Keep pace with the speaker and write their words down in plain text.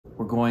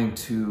we're going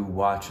to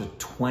watch a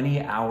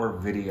 20-hour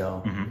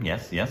video.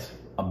 Yes.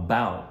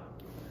 About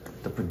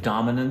the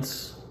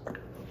predominance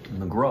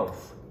and the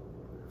growth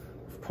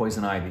of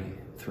poison ivy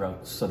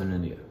throughout southern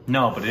India.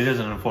 No, but it is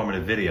an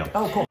informative video.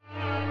 Oh, cool.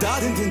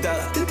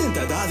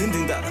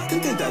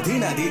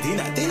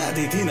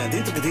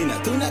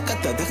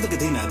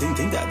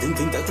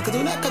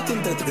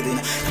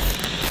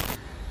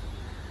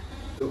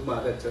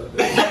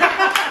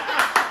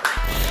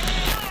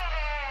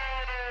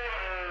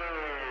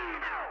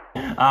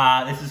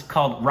 This is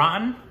called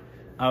Rann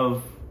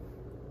of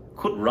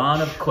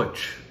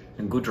Kutch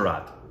in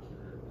Gujarat,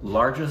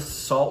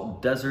 largest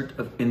salt desert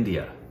of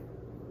India.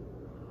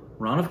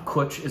 Rann of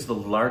Kutch is the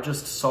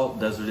largest salt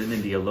desert in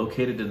India,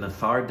 located in the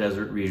Thar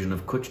Desert region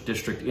of Kutch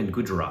district in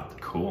Gujarat.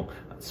 Cool.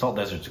 Salt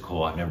deserts are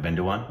cool. I've never been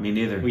to one. Me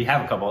neither. We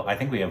have a couple. I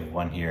think we have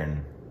one here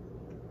in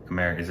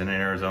America. Is it in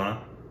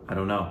Arizona? I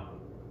don't know.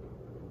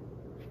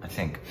 I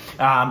think.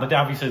 But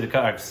obviously,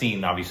 I've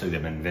seen, obviously,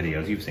 they've been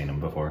videos. You've seen them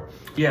before.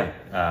 Yeah,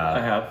 I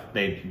have.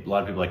 A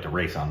lot of people like to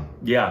race on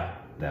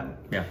them.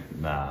 Yeah.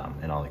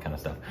 And all that kind of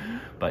stuff.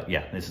 But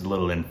yeah, this is a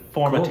little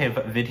informative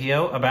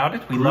video about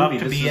it. We love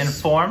to be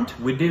informed.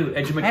 We do.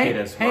 Educate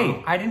us.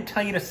 Hey, I didn't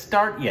tell you to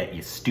start yet,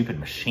 you stupid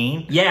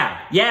machine. Yeah.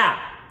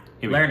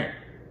 Learn it.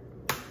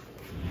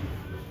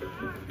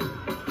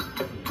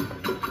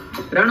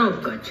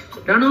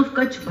 Rann of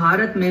Kutch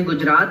Bharat में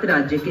गुजरात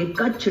राज्य के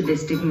Kutch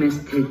district में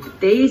स्थित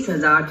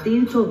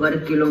 23,300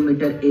 वर्ग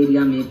kilometre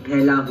area में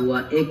फैला हुआ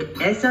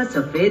एक ऐसा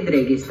सफेद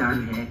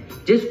रेगिस्तान है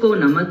जिसको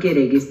नमक के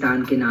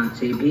रेगिस्तान के नाम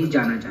से भी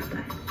जाना जाता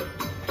है।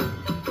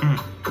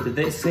 Did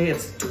they say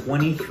it's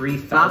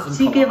 23,000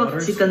 वापसी के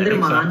वक्त सिकंदर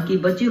महान की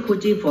बची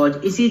खुची फौज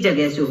इसी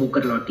जगह से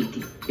होकर लौटी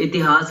थी।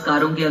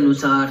 इतिहासकारों के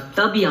अनुसार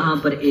तब यहाँ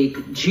पर एक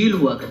झील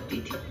हुआ करती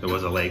थी। There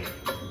was a lake.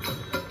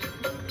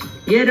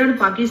 यह रण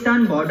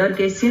पाकिस्तान बॉर्डर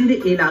के सिंध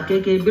इलाके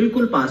के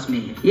बिल्कुल पास में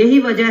है। यही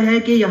वजह है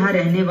कि यहाँ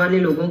रहने वाले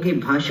लोगों की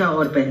भाषा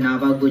और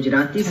पहनावा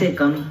गुजराती से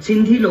कम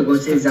सिंधी लोगों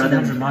से ज्यादा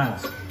है।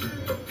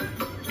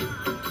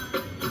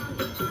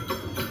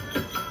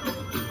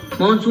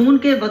 मॉनसून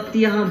के वक्त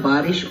यहाँ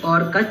बारिश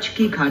और कच्छ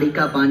की खाड़ी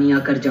का पानी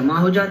आकर जमा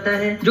हो जाता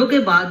है, जो कि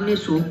बाद में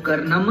सूख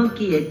कर नमक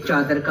की एक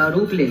चादर का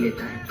रूप ले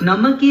लेता है।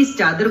 नमक की इस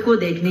चादर को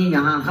देखने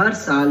यहाँ हर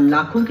साल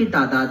लाखों की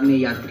तादाद में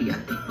यात्री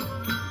आते हैं।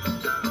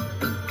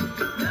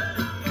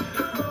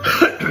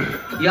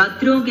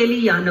 यात्रियों के लिए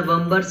यहाँ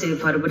नवंबर से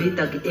फरवरी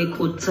तक एक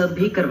उत्सव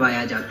भी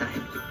करवाया जाता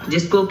है,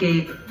 जिसको के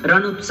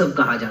रण उत्सव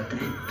कहा जाता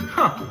है।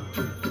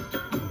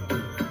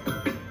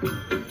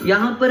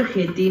 यहाँ पर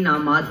खेती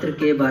नामात्र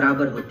के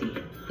बराबर होती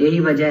है। यही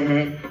वजह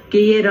है कि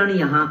ये रण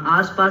यहाँ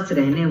आसपास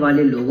रहने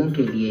वाले लोगों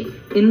के लिए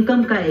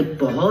इनकम का एक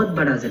बहुत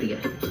बड़ा जरिया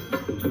है।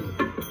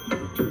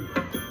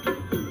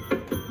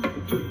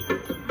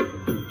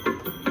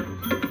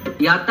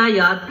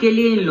 यातायात के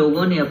लिए इन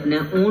लोगों ने अपने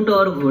ऊंट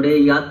और घोड़े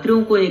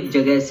यात्रियों को एक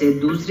जगह से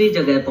दूसरी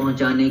जगह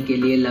पहुंचाने के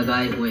लिए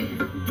लगाए हुए हैं।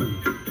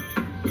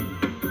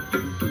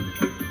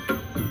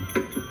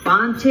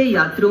 5-6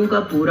 यात्रियों का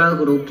पूरा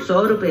ग्रुप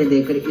 100 रुपए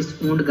देकर इस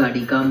ऊंट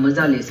गाड़ी का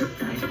मजा ले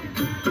सकता है।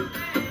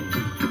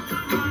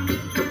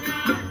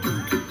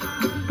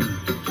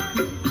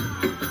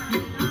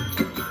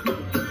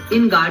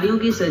 इन गाड़ियों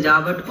की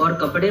सजावट और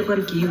कपड़े पर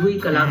की हुई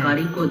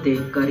कलाकारी को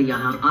देखकर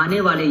यहाँ आने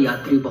वाले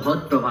यात्री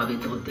बहुत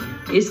प्रभावित होते हैं।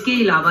 इसके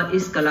अलावा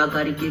इस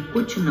कलाकारी के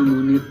कुछ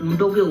नमूने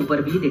ऊंटों के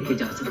ऊपर भी देखे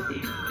जा सकते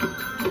हैं।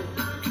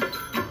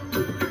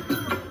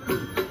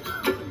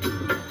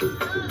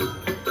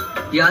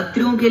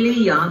 यात्रियों के लिए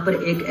यहाँ पर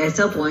एक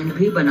ऐसा पॉइंट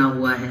भी बना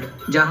हुआ है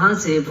जहाँ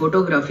से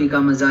फोटोग्राफी का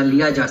मजा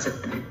लिया जा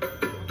सकता है।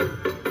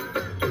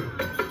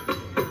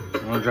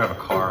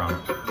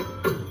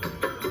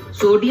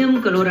 सोडियम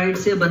क्लोराइड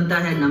से बनता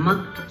है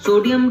नमक।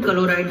 सोडियम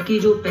क्लोराइड की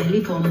जो पहली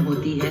फॉर्म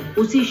होती है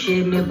उसी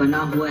शेप में बना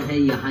हुआ है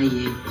यहाँ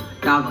ये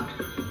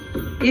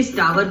टावर। इस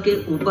टावर के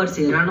ऊपर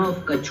से रण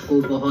ऑफ कच्छ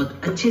को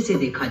बहुत अच्छे से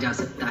देखा जा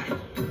सकता है।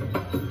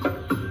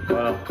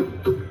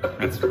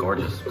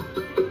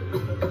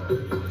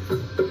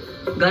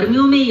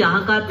 गर्मियों में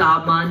यहाँ का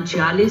तापमान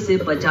 46 से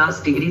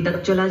 50 डिग्री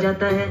तक चला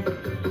जाता है,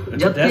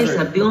 जबकि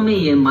सर्दियों में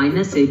ये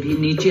माइनस से भी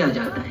नीचे आ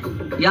जाता है।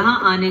 यहाँ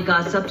आने का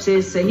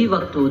सबसे सही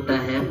वक्त होता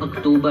है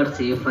अक्टूबर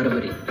से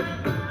फरवरी।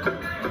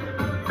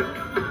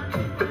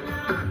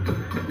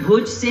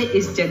 भुज से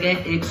इस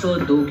जगह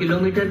 102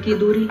 किलोमीटर की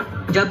दूरी,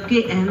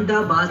 जबकि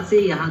अहमदाबाद से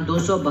यहाँ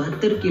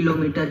 272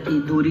 किलोमीटर की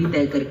दूरी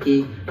तय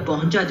करके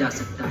पहुंचा जा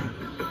सकता है।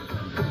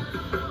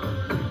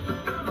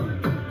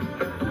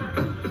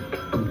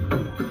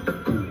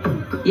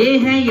 ये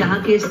हैं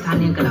यहाँ के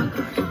स्थानीय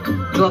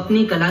कलाकार जो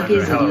अपनी कला के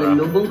जरिए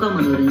लोगों का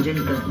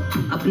मनोरंजन कर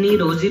अपनी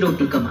रोजी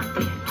रोटी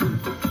कमाते हैं।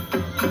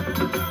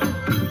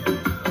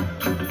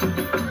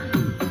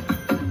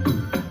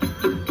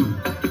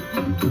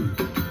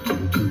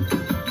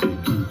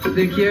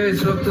 देखिए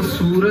इस वक्त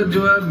सूरज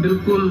जो है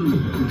बिल्कुल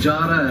जा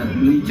रहा है,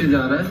 नीचे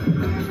जा रहा है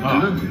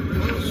ना।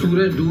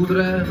 सूरज डूब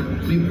रहा है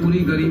अपनी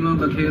पूरी गरिमा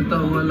बखेरता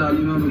हुआ,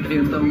 लालिमा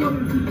बखेरता हुआ।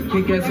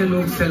 ये कैसे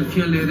लोग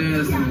सेल्फियां ले रहे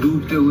हैं इस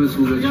डूबते हुए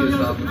सूरज के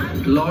साथ,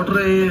 लौट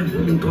रहे हैं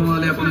ऊँटों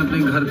वाले अपने अपने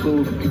घर को।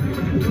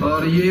 और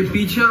ये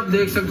पीछे आप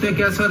देख सकते हैं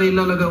कैसा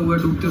रेला लगा हुआ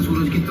है, डूबते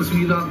सूरज की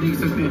तस्वीर आप देख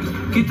सकते हैं।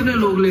 कितने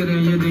लोग ले रहे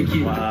हैं ये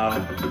देखिए।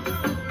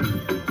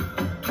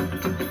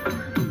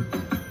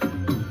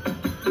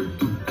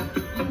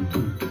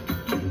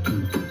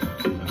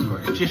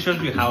 Just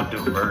shows you how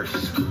diverse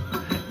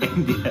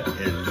India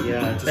is.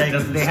 Yeah, it just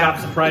doesn't stop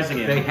surprising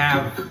you. They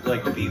have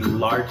like the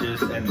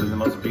largest and the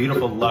most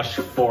beautiful lush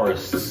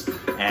forests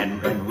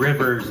and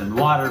rivers and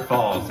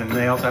waterfalls, and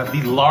they also have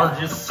the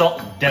largest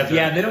salt desert.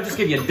 Yeah, they don't just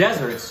give you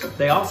deserts,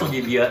 they also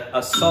give you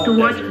a salt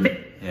desert.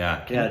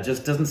 Yeah, it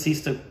just doesn't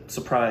cease to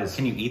surprise.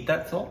 Can you eat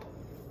that salt?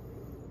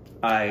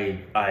 I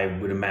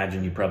would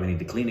imagine you probably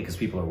need to clean it because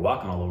people are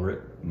walking all over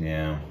it.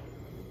 Yeah.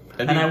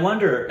 I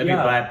wonder... That'd be a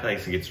bad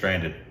place to get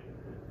stranded.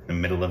 In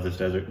the middle of this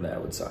desert.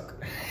 That would suck.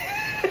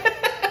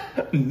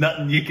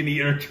 Nothing you can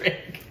eat or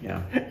drink.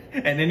 Yeah.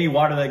 And any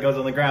water that goes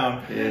on the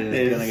ground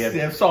is gonna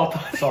get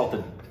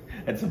salted.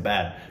 It's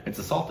bad. It's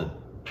assaulted.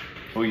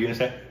 What were you gonna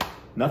say?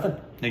 Nothing.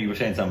 No, you were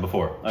saying something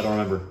before. I don't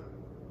remember.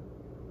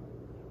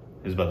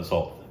 It was about the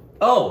salt.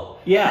 Oh,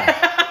 yeah.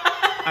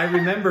 I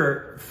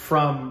remember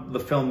from the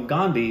film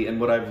Gandhi, and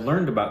what I've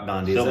learned about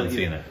Gandhi is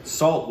that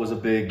salt was a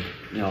big,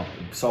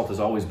 salt has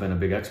always been a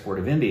big export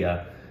of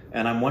India.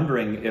 And I'm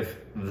wondering if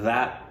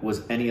that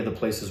was any of the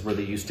places where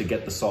they used to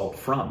get the salt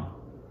from.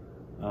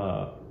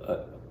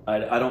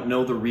 I don't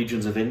know the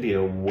regions of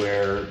India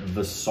where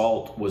the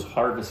salt was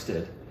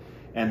harvested.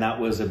 And that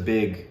was a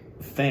big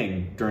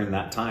thing during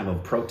that time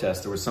of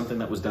protest. There was something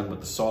that was done with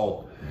the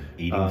salt.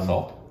 Eating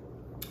salt?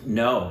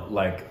 No,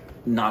 like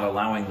not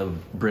allowing the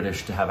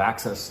British to have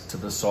access to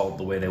the salt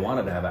the way they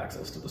wanted to have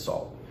access to the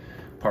salt.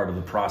 Part of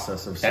the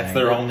process of saying... That's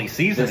their only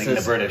seasoning,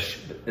 the British.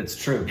 It's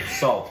true,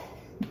 salt.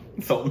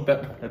 Salt and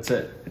pepper. That's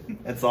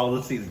it. That's all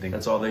the seasoning.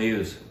 That's all they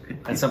use.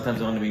 And sometimes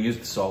they don't even use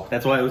the salt.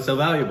 That's why it was so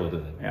valuable to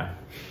them. Yeah.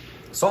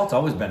 Salt's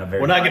always been a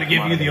very... We're not going to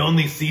give you the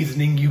only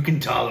seasoning you can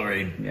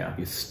tolerate. Yeah.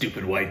 You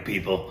stupid white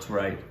people. That's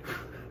right.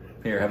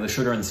 Here, have the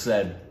sugar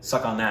instead.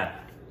 Suck on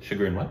that.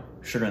 Sugar in what?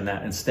 Sugar in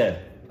that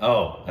instead.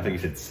 Oh, I think you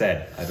said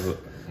said. I don't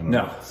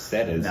know what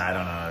said is. No, I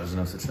don't know. There's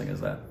no such thing as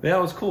that. Yeah,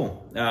 it was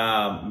cool.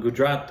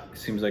 Gujarat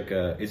seems like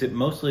is it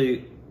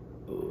mostly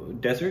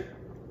desert?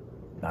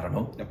 I don't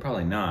know.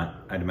 Probably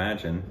not, I'd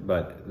imagine.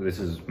 But this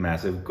is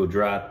massive.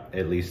 Gujarat,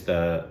 at least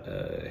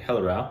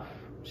Hellerau,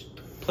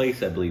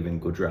 place I believe in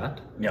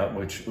Gujarat. Yeah,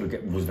 which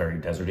was very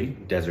deserty.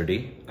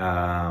 Deserty.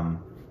 I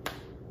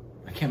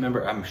can't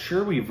remember. I'm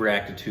sure we've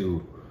reacted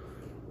to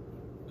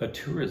a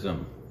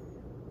tourism.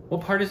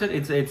 What part is it?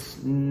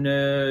 It's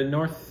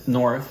north.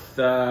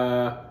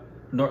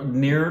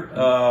 Near.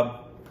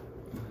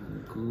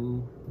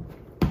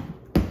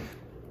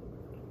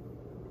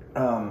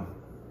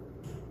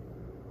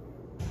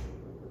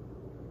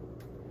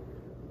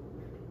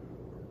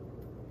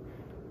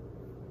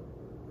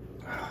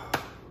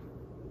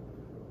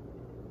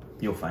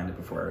 You'll find it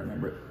before I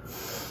remember it.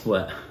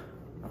 What?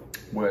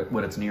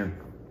 What it's near.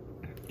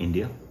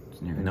 India?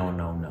 It's near.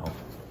 No.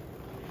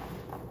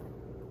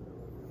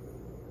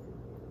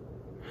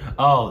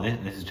 Oh,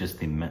 this is just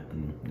the...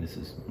 This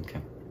is... Okay.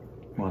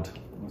 What?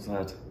 What's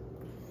that?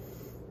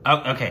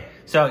 Oh, okay.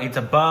 So it's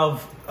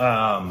above...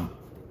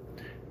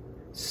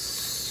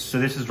 so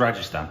this is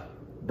Rajasthan.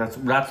 That's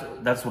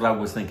what I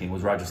was thinking,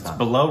 was Rajasthan. It's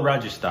below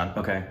Rajasthan.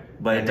 Okay.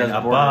 But and then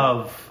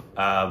above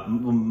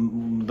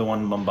the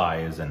one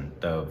Mumbai is in.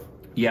 The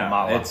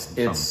Mala, it's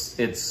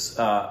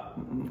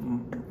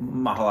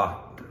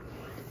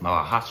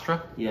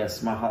Maharashtra?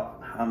 Yes,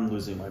 I'm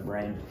losing my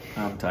brain.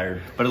 I'm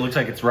tired. But it looks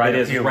like it's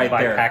right here right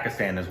by there.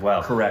 Pakistan as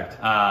well. Correct.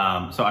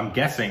 So I'm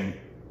guessing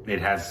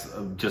it has,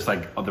 just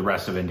like the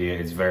rest of India,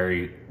 it's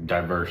very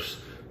diverse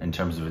in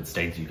terms of its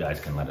states. You guys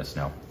can let us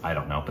know. I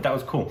don't know, but that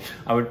was cool.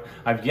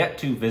 I've yet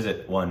to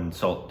visit one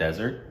salt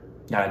desert.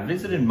 I've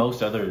visited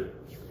most other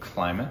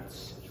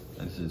climates.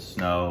 This is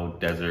snow,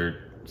 desert,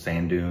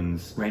 sand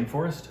dunes.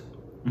 Rainforest?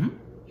 Mm-hmm.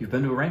 You've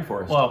been to a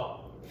rainforest?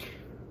 Well,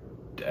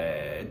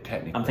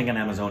 technically. I'm thinking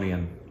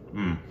Amazonian.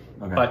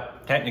 Okay.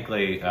 But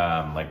technically,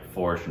 like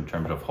forest in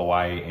terms of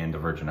Hawaii and the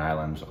Virgin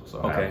Islands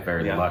also have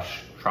very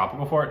lush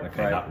tropical forest.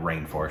 Okay, not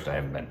rainforest. I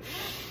haven't been,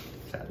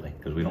 sadly,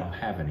 because we don't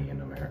have any in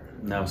America.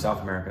 No,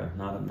 South America,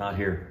 not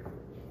here.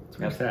 It's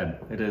kind of sad.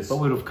 It is. But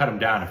we would have cut them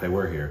down if they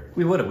were here.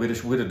 We would have.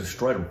 We'd have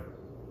destroyed them.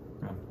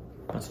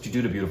 That's what you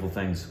do to beautiful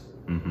things.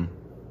 Mm-hmm.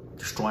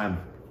 Destroy them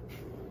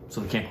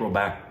so they can't grow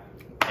back.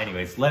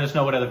 Anyways, let us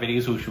know what other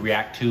videos we should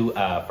react to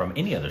from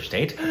any other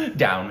state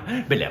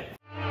down below.